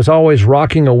Stuart and was always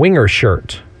rocking a Winger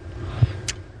shirt.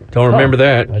 Don't remember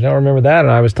that. I don't remember that,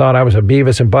 and I thought I was a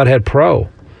Beavis and Butthead pro.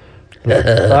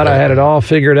 Thought I had it all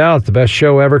figured out. The best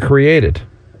show ever created.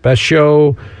 Best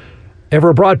show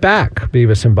ever brought back,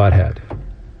 Beavis and Butthead.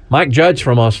 Mike Judge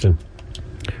from Austin.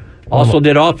 Also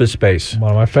did Office Space.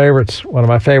 One of my favorites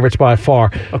by far.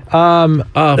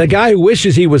 The guy who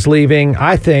wishes he was leaving,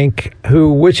 I think,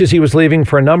 who wishes he was leaving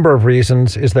for a number of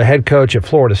reasons, is the head coach at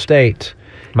Florida State.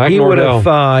 Mike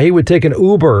Norvell. He would take an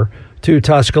Uber to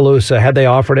Tuscaloosa had they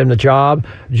offered him the job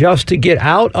just to get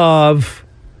out of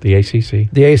the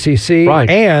ACC. Right.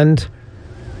 And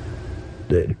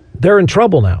they're in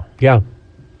trouble now. Yeah.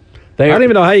 I don't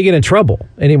even know how you get in trouble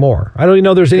anymore. I don't even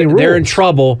know there's any rules. They're in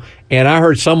trouble, and I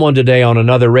heard someone today on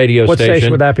another radio station. What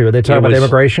station would that be? Were they talking about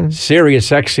immigration? Sirius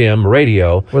XM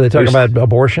Radio. Were they talking about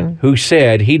abortion? Who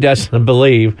said he doesn't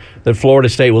believe that Florida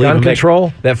State will Gun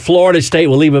control? That Florida State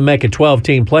will even make a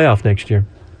 12-team playoff next year.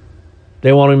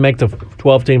 They won't even make the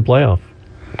 12-team playoff.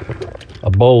 A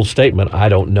bold statement. I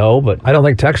don't know, but I don't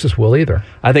think Texas will either.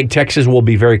 I think Texas will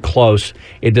be very close.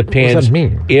 It depends. What does that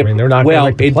mean? They're not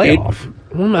going to make the playoff.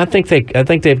 I think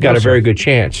they've got a very good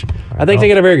chance. I think they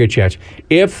got a very good chance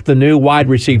if the new wide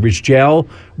receivers gel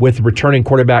with returning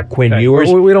quarterback Quinn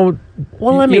Ewers. We don't.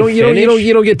 Well, let me finish.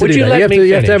 You don't get to do that.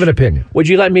 You have to have an opinion. Would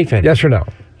you let me finish? Yes or no?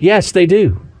 Yes, they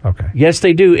do. Okay. Yes,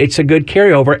 they do. It's a good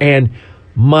carryover, and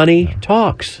money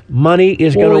talks. Money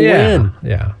is going to win.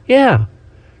 Yeah. Yeah.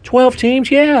 12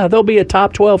 teams. Yeah, they'll be a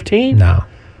top 12 team. No.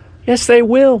 Yes, they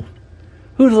will.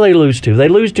 Who do they lose to? They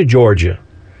lose to Georgia.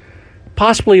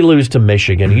 Possibly lose to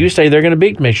Michigan. You say they're going to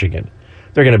beat Michigan.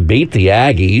 They're going to beat the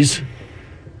Aggies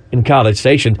in College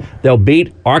Station. They'll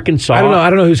beat Arkansas. I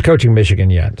don't know who's coaching Michigan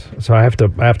yet, so I have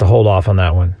to hold off on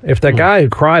that one. If the guy who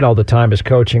cried all the time is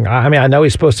coaching, I mean, I know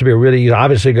he's supposed to be a really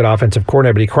obviously good offensive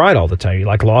coordinator, but he cried all the time. He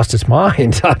lost his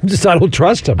mind. I don't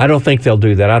trust him. I don't think they'll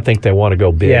do that. I think they want to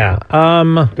go big. Yeah.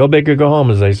 Go big or go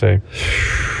home, as they say.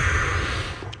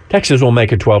 Texas will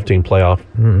make a 12-team playoff.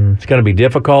 It's going to be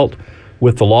difficult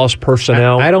with the lost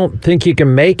personnel. I don't think you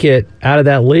can make it out of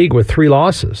that league with 3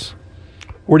 losses.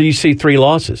 Where do you see 3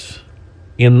 losses?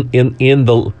 In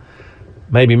the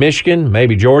maybe Michigan,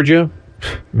 maybe Georgia?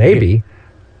 Maybe.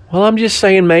 Well, I'm just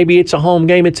saying maybe it's a home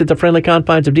game. It's at the friendly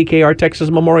confines of DKR Texas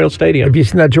Memorial Stadium. Have you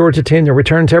seen that Georgia team that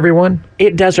returns everyone?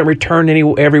 It doesn't return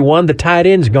everyone. The tight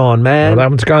end's gone, man. Well, that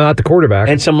one's gone out the quarterback.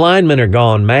 And some linemen are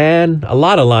gone, man. A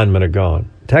lot of linemen are gone.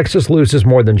 Texas loses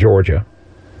more than Georgia.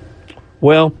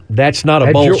 Well, that's not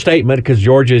a bold statement because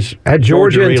Georgia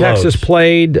and Texas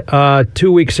played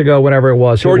 2 weeks ago, whenever it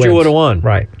was. Georgia would have won.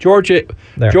 Right.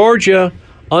 Georgia,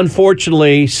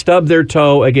 unfortunately, stubbed their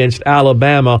toe against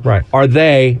Alabama. Right.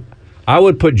 I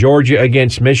would put Georgia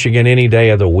against Michigan any day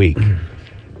of the week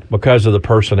because of the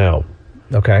personnel.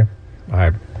 Okay.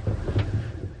 I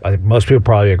think most people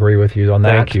probably agree with you on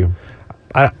that. Thank you.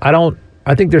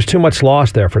 I think there's too much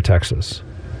loss there for Texas.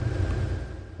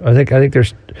 I think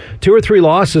there's 2 or 3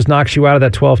 losses knocks you out of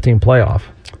that 12-team playoff.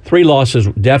 3 losses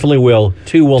definitely will.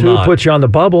 2 will not. 2 puts you on the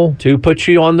bubble. 2 puts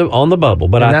you on the bubble.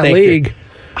 But I think league,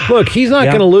 look, he's not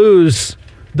going to lose.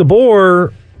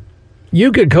 DeBoer,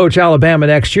 you could coach Alabama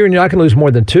next year, and you're not going to lose more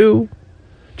than 2.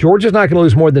 Georgia's not going to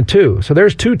lose more than 2. So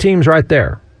there's 2 teams right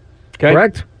there. Okay.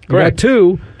 Correct? Correct.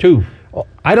 You got 2.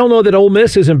 I don't know that Ole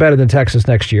Miss isn't better than Texas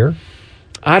next year.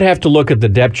 I'd have to look at the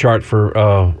depth chart for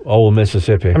Ole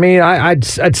Mississippi. I mean, I'd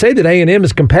say that A&M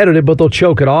is competitive, but they'll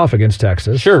choke it off against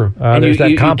Texas. Sure. There's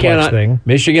that complex thing.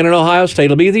 Michigan and Ohio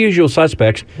State will be the usual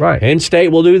suspects. Right. Penn State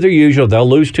will do their usual. They'll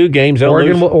lose 2 games.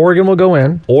 Oregon will go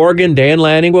in. Oregon, Dan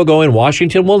Lanning will go in.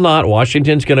 Washington will not.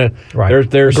 Washington's going to. Right.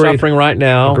 They're suffering right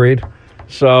now. Agreed.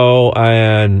 So,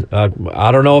 and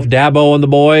I don't know if Dabo and the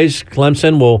boys,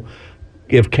 Clemson, will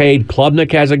Cade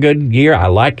Klubnik has a good year, I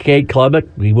like Cade Klubnik.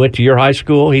 He went to your high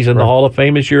school. He's in the Hall of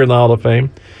Fame this year in the Hall of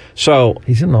Fame. So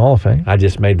he's in the Hall of Fame. I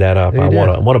just made that up. Yeah,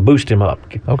 I want to boost him up.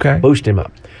 Okay. Boost him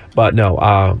up. But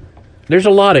no, there's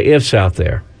a lot of ifs out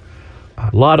there.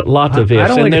 Lots of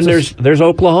ifs. And then there's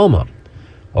Oklahoma.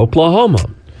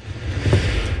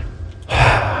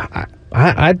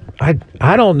 I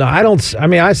don't know.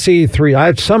 I see three.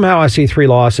 I see three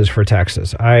losses for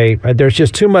Texas. There's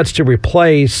just too much to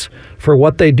replace for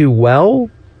what they do well.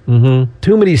 Mm-hmm.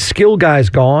 Too many skill guys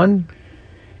gone.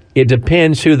 It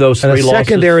depends who those three losses.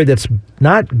 Secondary that's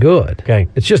not good. Okay,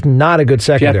 it's just not a good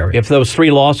secondary. Jeff, if those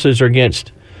three losses are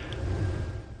against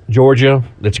Georgia,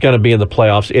 that's going to be in the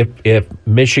playoffs. If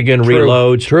Michigan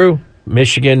reloads,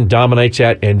 Michigan dominates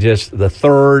that, and just the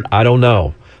third, I don't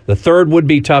know. The third would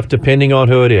be tough depending on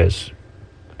who it is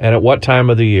and at what time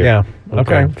of the year. Yeah.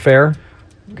 Okay. Fair.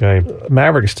 Okay.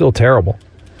 Maverick is still terrible.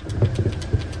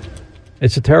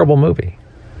 It's a terrible movie.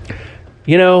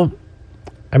 You know,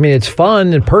 I mean, it's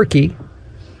fun and perky.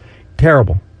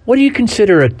 Terrible. What do you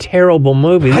consider a terrible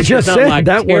movie? I just said like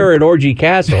that Terror at Orgy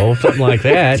Castle, something like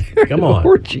that. Come on.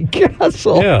 Orgy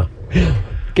Castle. Yeah.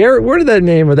 Garrett, where did that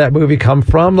name of that movie come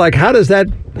from? Like, how does that...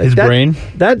 His brain?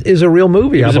 That is a real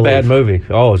movie, It was a bad movie.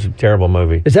 Oh, it's a terrible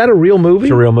movie. Is that a real movie?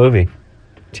 It's a real movie.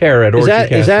 Terror at Orgy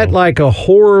Castle. Is that like a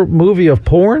horror movie of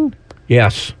porn?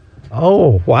 Yes.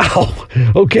 Oh, wow.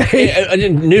 Okay.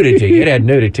 Nudity. It had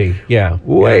nudity. Yeah.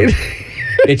 Wait. Yeah.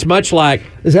 It's much like...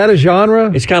 Is that a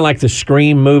genre? It's kind of like the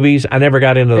Scream movies. I never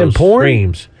got into those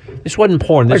Screams. This wasn't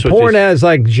porn. This was porn has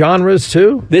like genres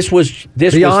too? This was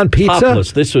Beyond Pizza?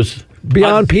 Topless. This was...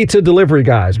 Beyond Pizza delivery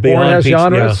guys. Porn has pizza,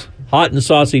 genres? Yeah. Hot and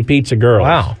saucy pizza girls.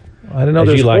 Wow. I didn't know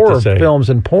there's horror films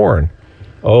in porn.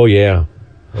 Oh, yeah.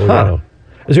 Oh, yeah.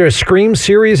 Is there a Scream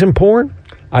series in porn?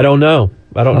 I don't know.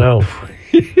 Know.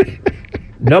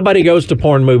 Nobody goes to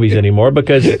porn movies anymore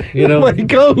because, Nobody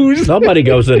goes. Nobody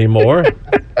goes anymore.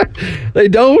 They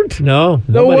don't? No.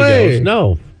 No nobody way. Goes.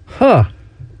 No. Huh.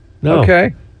 No.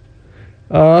 Okay.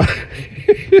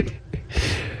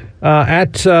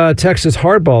 At Texas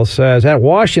Hardball says, at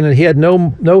Washington, he had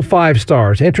no 5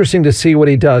 stars. Interesting to see what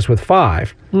he does with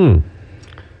 5.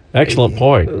 Excellent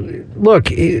point. Look,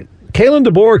 Kalen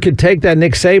DeBoer could take that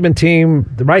Nick Saban team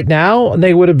right now, and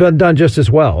they would have been done just as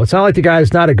well. It's not like the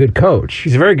guy's not a good coach.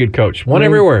 He's a very good coach. Won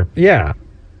everywhere. Yeah.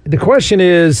 The question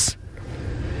is,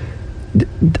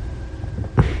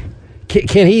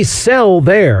 can he sell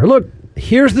there? Look,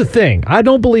 here's the thing. I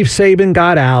don't believe Saban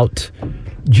got out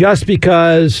just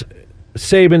because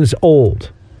Saban's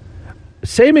old.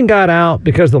 Saban got out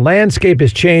because the landscape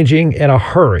is changing in a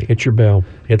hurry. Hit your bell.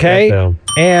 Hit that bell.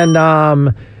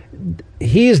 And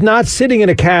he's not sitting in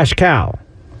a cash cow.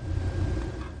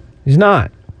 He's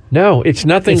not. No, it's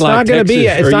nothing it's like not gonna Texas be.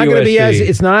 or It's not going to be as. USC.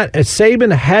 It's not. As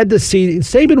Saban had to see.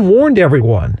 Saban warned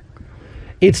everyone.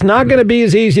 It's not going to be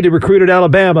as easy to recruit at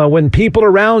Alabama when people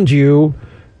around you,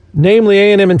 namely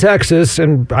A&M and Texas,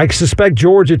 and I suspect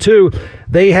Georgia too,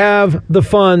 they have the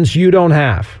funds you don't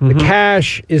have. The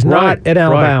cash is not at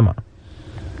Alabama.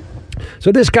 Right.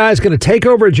 So this guy's going to take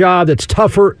over a job that's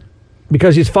tougher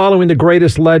because he's following the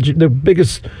greatest legend, the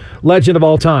biggest legend of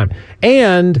all time.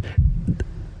 And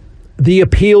the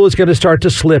appeal is going to start to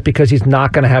slip because he's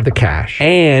not going to have the cash.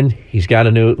 And he's got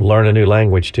to learn a new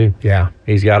language, too. Yeah.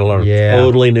 He's got to learn a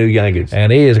totally new language.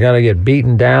 And he is going to get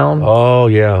beaten down. Oh,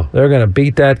 yeah. They're going to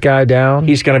beat that guy down.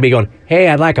 He's going to be going, hey,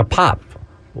 I'd like a pop.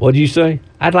 What'd you say?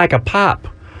 I'd like a pop.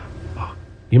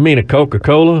 You mean a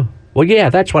Coca-Cola? Well, yeah,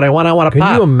 that's what I want. I want a pop.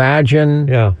 Can you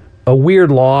imagine a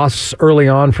weird loss early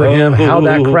on for him, how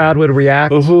that crowd would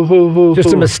react?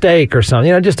 Just a mistake or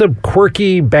something. Just a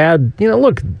quirky, bad,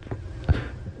 look,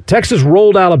 Texas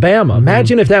rolled Alabama.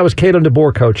 Imagine if that was Kalen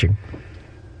DeBoer coaching.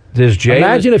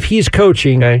 Imagine if he's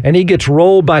coaching and he gets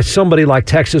rolled by somebody like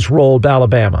Texas rolled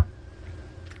Alabama.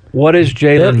 What is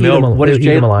Jalen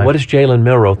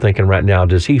Milroe thinking right now?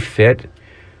 Does he fit?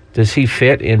 Does he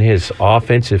fit in his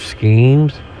offensive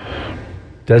schemes?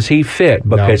 Does he fit?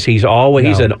 Because he's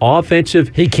an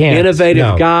offensive,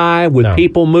 innovative guy with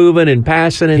people moving and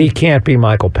passing. And he can't be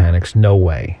Michael Penix. No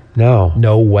way.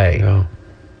 No way. No.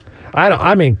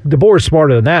 I mean, DeBoer's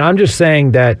smarter than that. I'm just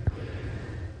saying that,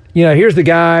 here's the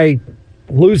guy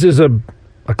loses a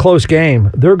close game.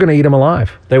 They're going to eat him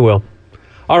alive. They will.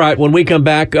 All right, when we come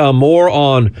back, more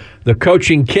on the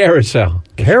coaching carousel.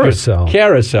 Carousel?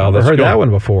 Carousel. I've heard that one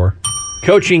before.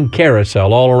 Coaching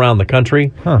carousel all around the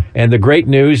country. And the great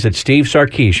news that Steve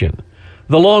Sarkisian,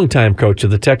 the longtime coach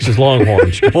of the Texas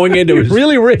Longhorns, going into his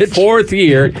really rich 4th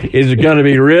year, is going to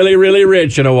be really, really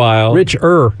rich in a while.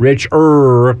 Richer.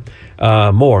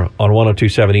 More on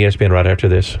 102.7 ESPN right after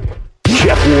this.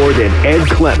 Jeff Ford and Ed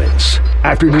Clements.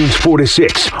 Afternoons 4 to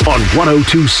 6 on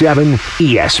 102.7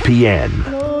 ESPN.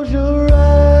 Close your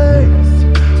eyes,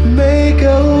 make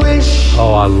a wish,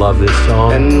 Oh, I love this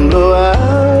song. and blow out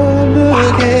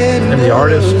the candle. And the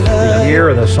artist, the year,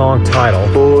 and the song title.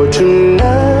 For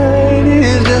tonight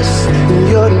is just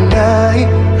your night.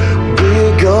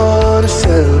 We're gonna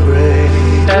celebrate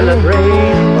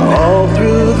all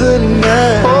through the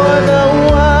night. For the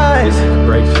wise,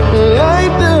 Great song.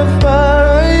 light the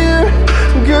fire.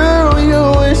 Girl,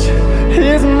 your wish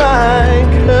is my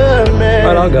command.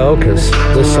 All right, I'll go because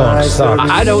this song sucks.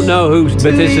 I don't know who's,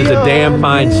 but this is a damn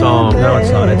fine song. No, it's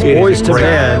not. It's It is Boys to great.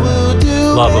 Men.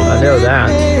 Love I them. know that.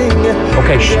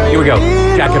 Okay, here we go.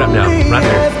 Jack it up now. Right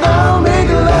there. I'll make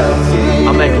love to you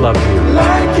I'll make love to you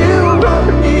like you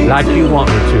want me. like you want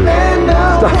me to.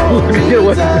 Stop. Get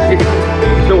away from me.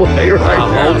 Get away right I'll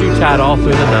now. hold you tight all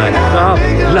through the night. Stop.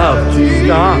 Love to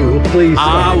Stop. Please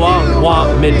I stop.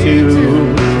 want me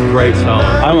to. Great song.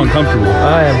 I'm uncomfortable.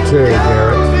 I am too,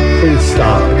 Garrett. Please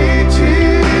stop.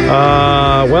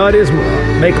 Well, it is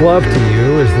Make Love to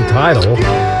You is the title.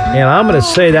 And I'm going to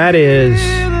say that is,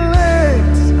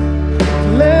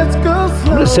 Let's go I'm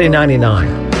going to say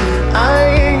 99.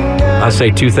 I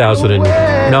say 2000 and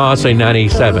no, I'll say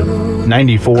 97.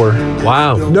 94.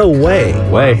 Wow. No way.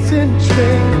 Way.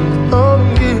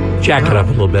 Jack it up a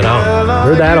little bit.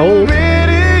 They're that old.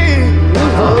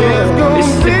 This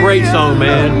is a great song,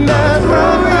 man.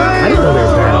 I didn't know they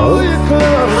were that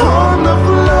old.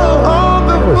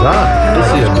 What was I?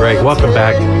 This is great. Welcome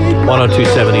back.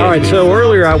 1027 All right, so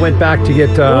earlier I went back to get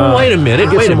wait a minute.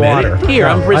 get Wait a some minute. water. Here,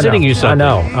 I'm I presenting know, you something.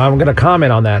 I know. I'm going to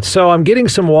comment on that. So I'm getting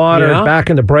some water Yeah? back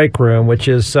in the break room, which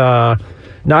is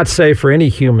not safe for any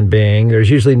human being. There's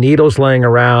usually needles laying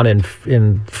around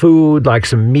in food, like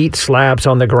some meat slabs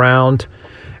on the ground.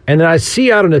 And then I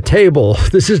see out on the table,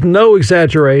 this is no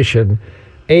exaggeration,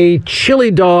 a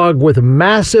chili dog with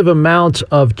massive amounts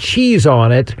of cheese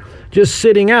on it just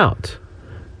sitting out.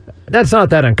 That's not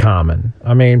that uncommon.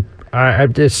 I mean, I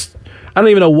don't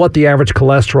even know what the average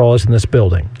cholesterol is in this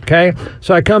building. Okay,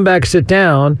 so I come back, sit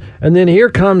down, and then here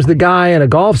comes the guy in a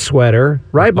golf sweater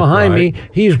right behind Right. me.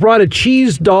 He's brought a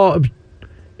cheese dog.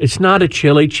 It's not a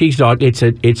chili cheese dog. It's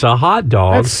a hot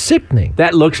dog That's sickening.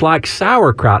 that looks like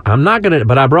sauerkraut. I'm not gonna,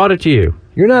 but I brought it to you.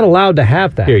 You're not allowed to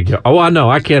have that. Here you go. Oh, I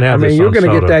know. I can't I have mean, this. you're on going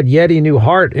to soda. get that Yeti New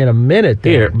Heart in a minute.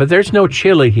 There. Here, but there's no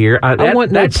chili here. want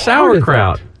no that's part of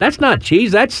sauerkraut. that. That's not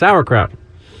cheese. That's sauerkraut.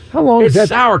 How long It's is that?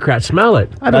 sauerkraut. Smell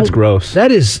it. I That's don't- gross. That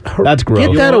is. That's gross.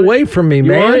 Get You that want away from me, You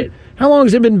man. want it? How long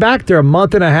has it been back there? A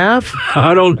month and a half?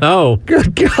 I don't know.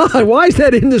 Good God! Why is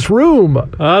that in this room?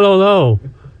 I don't know.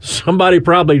 Somebody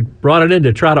probably brought it in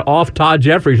to try to off Todd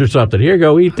Jeffries or something. Here,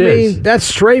 go eat I this. mean, that's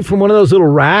straight from one of those little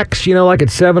racks, you know, like at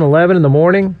 7-Eleven in the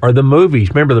morning. Or the movies.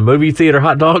 Remember the movie theater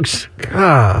hot dogs?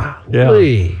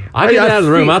 Golly. I get out of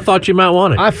the room. feel- I thought you might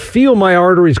want it. I feel my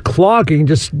arteries clogging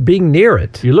just being near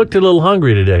it. You looked a little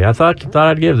hungry today. I thought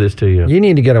I'd give this to you. You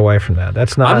need to get away from that.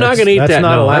 That's not. I'm not going to eat that's that.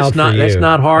 Not No, allowed that's not. for That's you.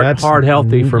 not hard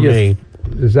healthy for me.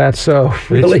 Is that so?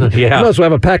 Really? not- yeah. You must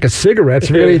have a pack of cigarettes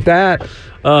if you're going to eat that.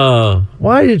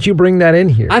 Why did you bring that in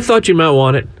here? I thought you might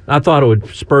want it. I thought it would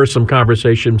spur some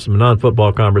conversation, some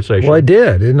non-football conversation. Well, I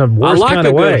did in the I worst like kind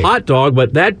a of way. good hot dog,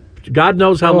 but that God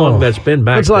knows how long that's been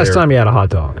back When's the last there. time you had a hot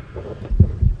dog?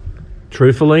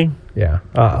 Truthfully, Yeah.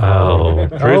 oh,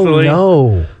 truthfully,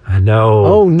 no. I know.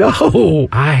 Oh no.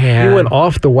 I had. You went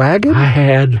off the wagon? I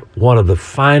had one of the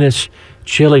finest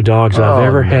chili dogs I've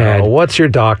ever had. What's your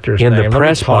doctor's In name? the Let me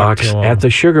press talk box to him. at the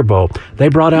Sugar Bowl, they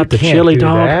brought out the can't chili do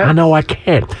dog. that. I know I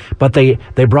can't, but they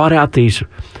brought out these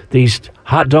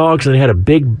hot dogs and they had a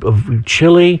big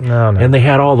chili, No. and they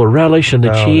had all the relish and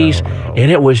the cheese, and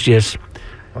it was just.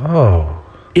 Oh.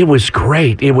 It was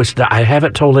great. It was. I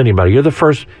haven't told anybody. You're the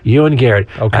first. You and Garrett.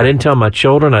 Okay. I didn't tell my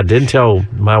children. I didn't tell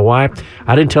my wife.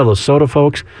 I didn't tell the soda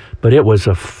folks. But it was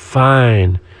a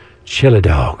fine chili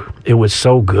dog. It was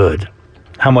so good.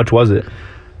 How much was it?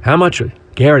 How much,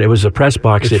 Garrett? It was a press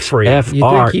box. It's free. FRE.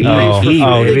 You think he paid for, baby.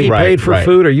 you think he Right, paid for right,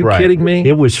 food? Are you right. kidding me?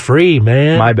 It was free,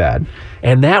 man. My bad.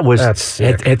 And that was That's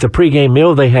sick. at the pregame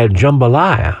meal. They had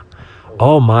jambalaya.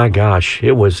 Oh my gosh!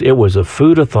 It was a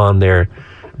food-a-thon there.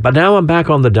 But now I'm back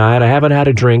on the diet. I haven't had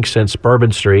a drink since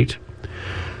Bourbon Street.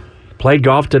 Played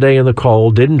golf today in the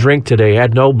cold. Didn't drink today.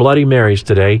 Had no Bloody Marys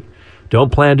today.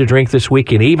 Don't plan to drink this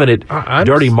weekend. Even at I'm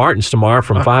Dirty s- Martin's tomorrow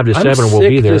from 5 to I'm 7, sick we'll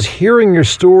be there. just hearing your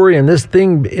story and this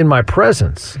thing in my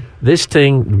presence. This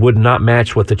thing would not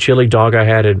match what the chili dog I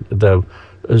had at the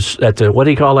what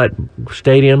do you call that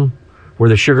stadium where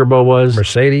the Sugar Bowl was?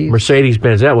 Mercedes?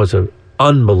 Mercedes-Benz. That was a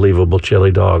unbelievable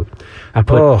chili dog. I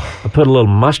put a little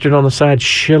mustard on the side,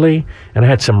 chili, and I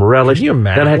had some relish. Can you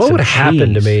imagine? Then I had What some would happen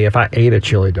to cheese. me if I ate a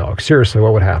chili dog? Seriously,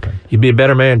 what would happen? You'd be a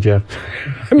better man, Jeff.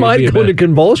 I might be a go into man.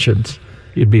 convulsions.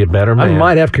 You'd be a better man. I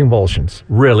might have convulsions.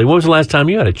 Really? When was the last time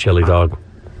you had a chili dog?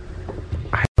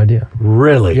 I have no idea.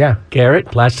 Really? Yeah.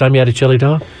 Garrett, last time you had a chili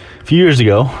dog? A few years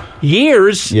ago.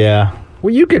 Years? Yeah,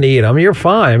 Well, you can eat them. You're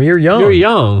fine. I mean, you're young. You're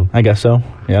young. I guess so.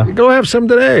 Yeah. Go have some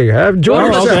today. Enjoy Oh,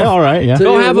 yourself. okay, all right, yeah. So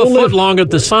Go have a we'll foot live- long at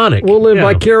the Sonic. We'll live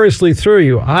Yeah. vicariously through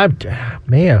you. How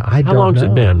long's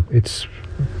it been?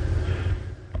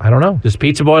 I don't know. Does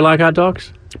Pizza Boy like hot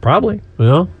dogs? Probably.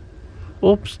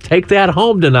 Well, take that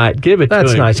home tonight. Give it to him.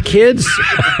 That's nice. Kids,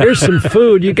 here's some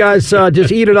food. You guys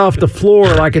just eat it off the floor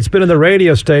like it's been in the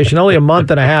radio station only a month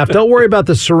and a half. Don't worry about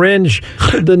the syringe,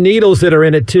 the needles that are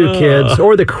in it too, kids,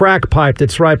 or the crack pipe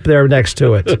that's right there next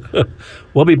to it.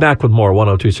 We'll be back with more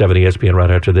 102.7 ESPN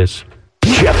right after this.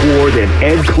 Jeff Ward and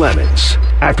Ed Clements.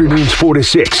 Afternoons 4 to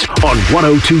 6 on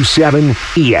 102.7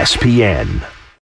 ESPN.